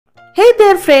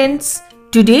there friends,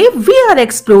 today we are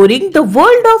exploring the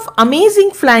world of amazing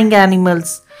flying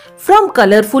animals, from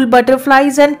colorful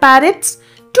butterflies and parrots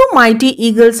to mighty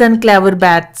eagles and clever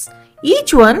bats.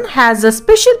 Each one has a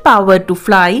special power to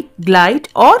fly, glide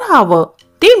or hover.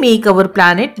 They make our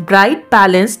planet bright,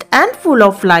 balanced and full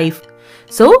of life.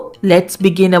 So let's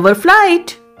begin our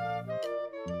flight.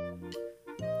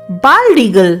 Bald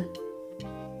eagle.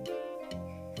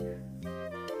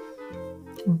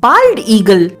 Bald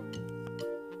eagle.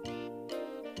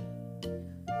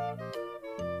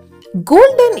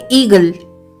 Golden eagle.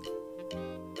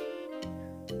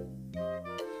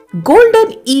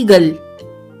 Golden eagle.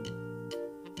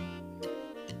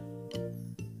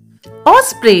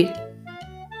 Osprey.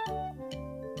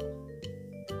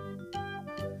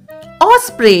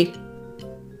 Osprey.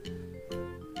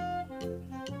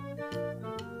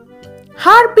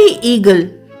 Harpy eagle.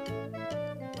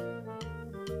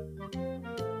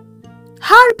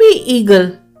 Harpy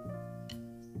eagle.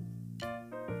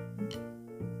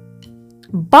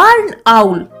 Barn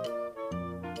owl.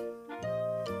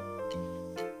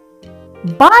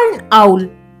 Barn owl.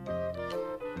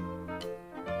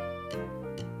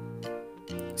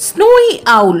 Snowy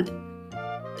owl.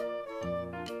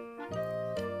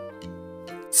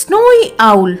 Snowy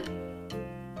owl.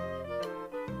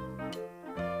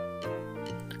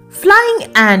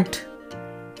 Flying ant.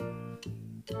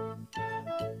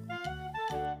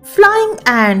 Flying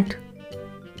ant.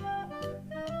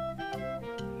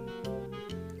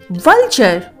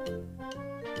 Vulture.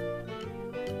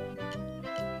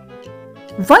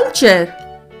 Vulture.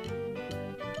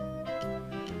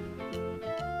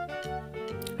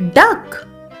 Duck.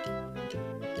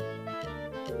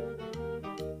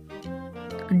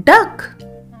 Duck.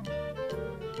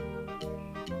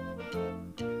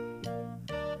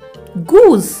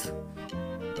 Goose.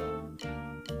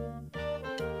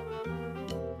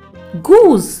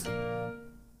 Goose.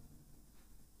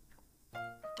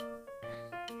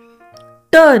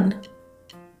 Tern.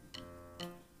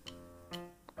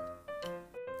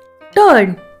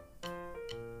 Tern.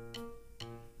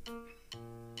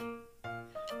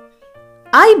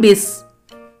 Ibis.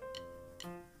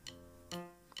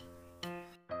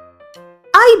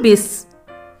 Ibis.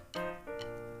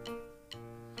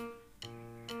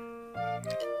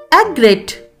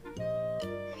 Egret.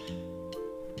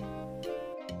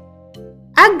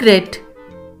 Egret.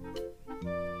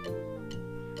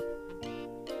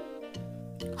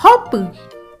 Hoopoe.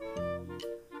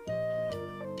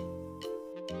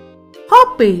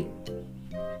 Hoopoe.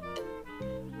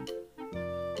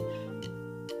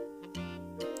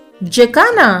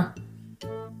 Jacana.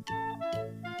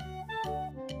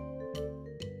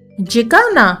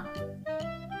 Jacana.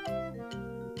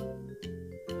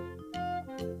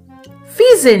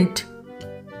 Pheasant.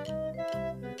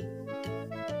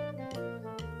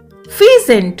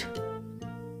 Pheasant.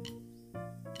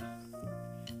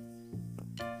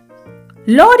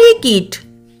 Lorikeet.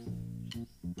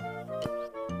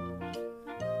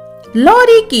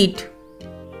 Lorikeet.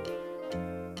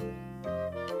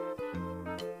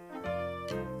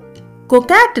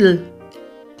 Cockatiel.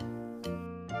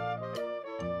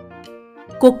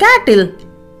 Cockatiel.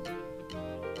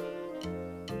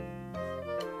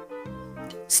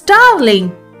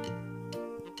 Starling.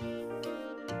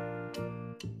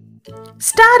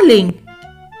 Starling.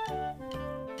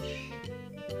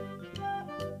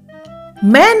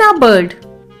 Mynah Bird.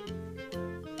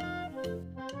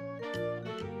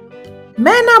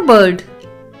 Mynah Bird.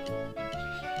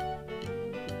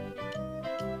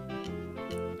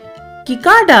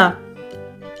 Cicada.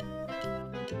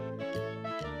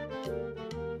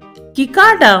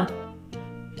 Cicada.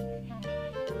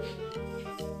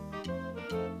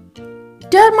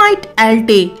 Termite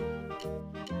Alate.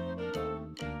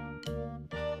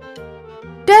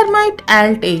 Termite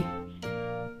Alate.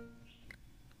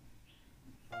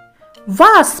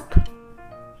 Wasp.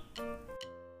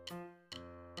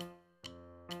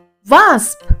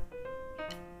 Wasp.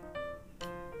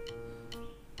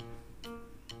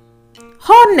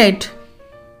 Hornet.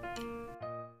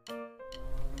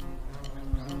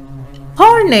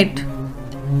 Hornet.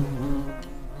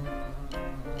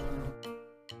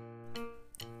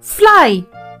 Fly.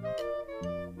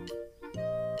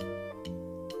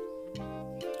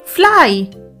 Fly.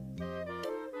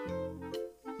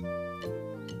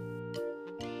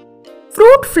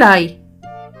 Fruit fly.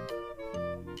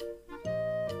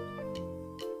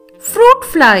 Fruit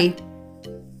fly.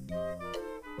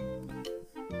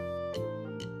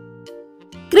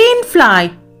 Crane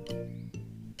fly.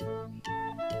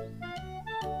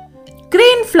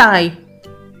 Crane fly.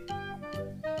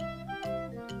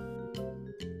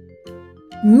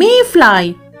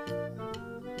 Mayfly.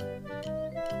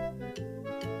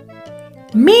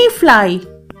 Mayfly,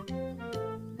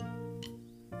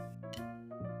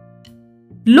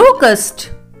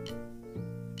 Locust,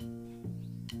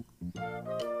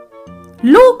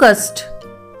 Locust,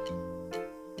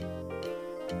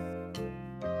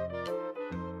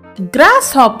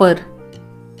 Grasshopper,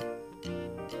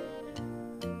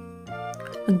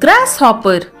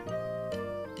 Grasshopper,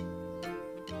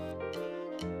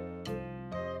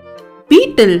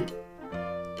 Beetle,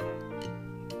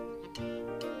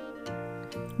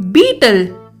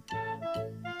 Beetle,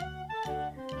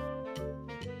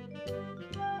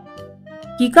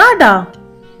 Cicada,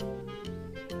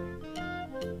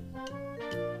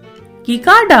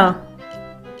 Cicada,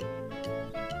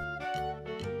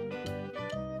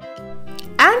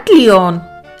 Antlion,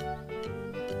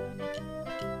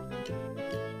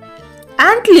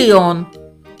 Antlion,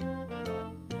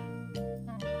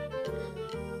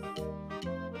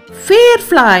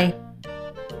 Fairyfly,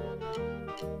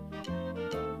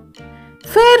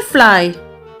 Fairyfly,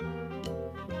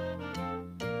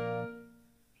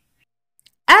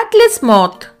 Atlas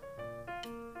Moth,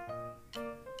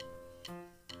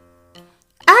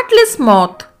 Atlas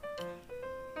Moth,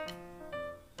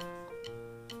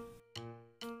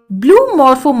 Blue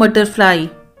Morpho Butterfly,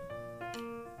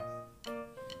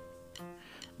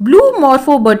 Blue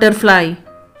Morpho Butterfly,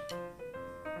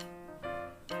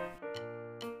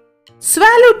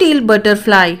 Swallowtail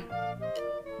Butterfly,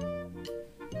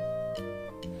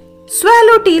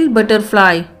 Swallowtail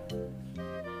Butterfly,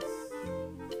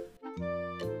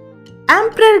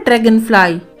 Emperor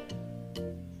Dragonfly,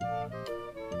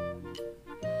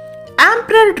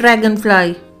 Emperor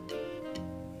Dragonfly,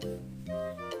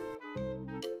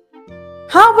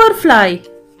 Hoverfly,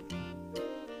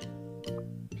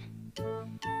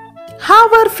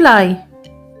 Hoverfly,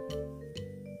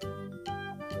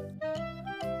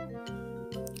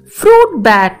 Fruit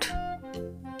Bat,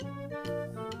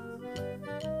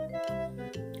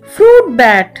 Fruit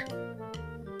Bat,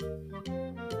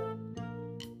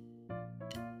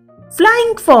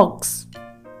 Flying Fox,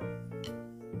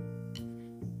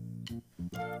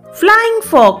 Flying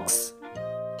Fox,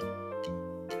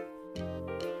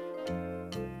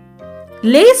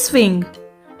 Lacewing,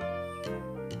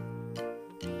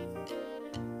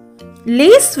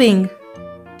 Lacewing,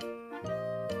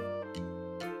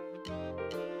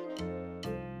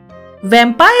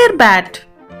 Vampire Bat,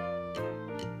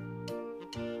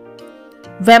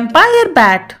 Vampire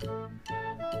Bat,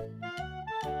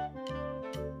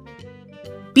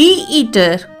 Bee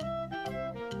Eater,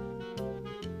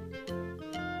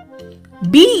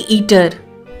 Bee Eater,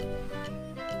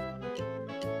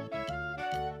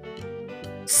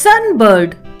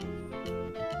 Sunbird,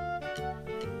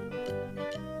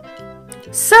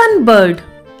 Sunbird,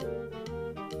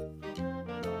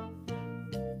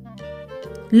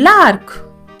 Lark,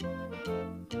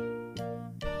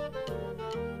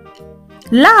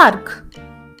 Lark,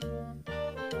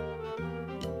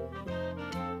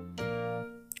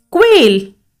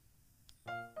 Quail,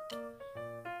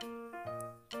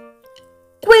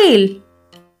 Quail,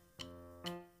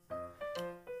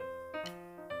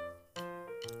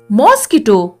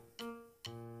 Mosquito,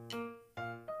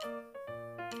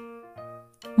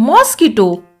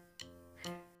 Mosquito,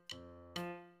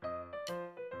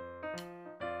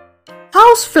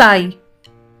 Housefly,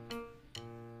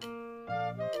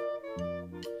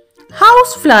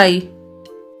 Housefly,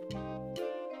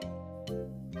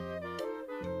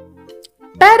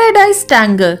 Paradise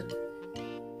Tanger,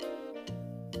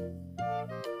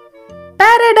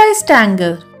 Paradise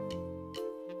Tanger,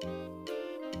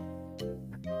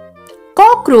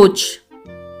 Cockroach,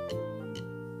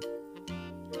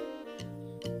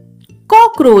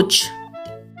 Cockroach,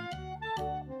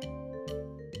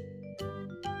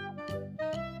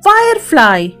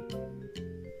 Firefly,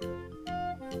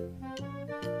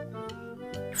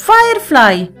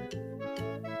 Firefly.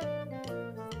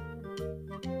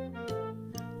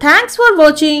 Thanks for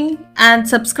watching and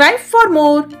subscribe for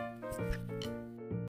more.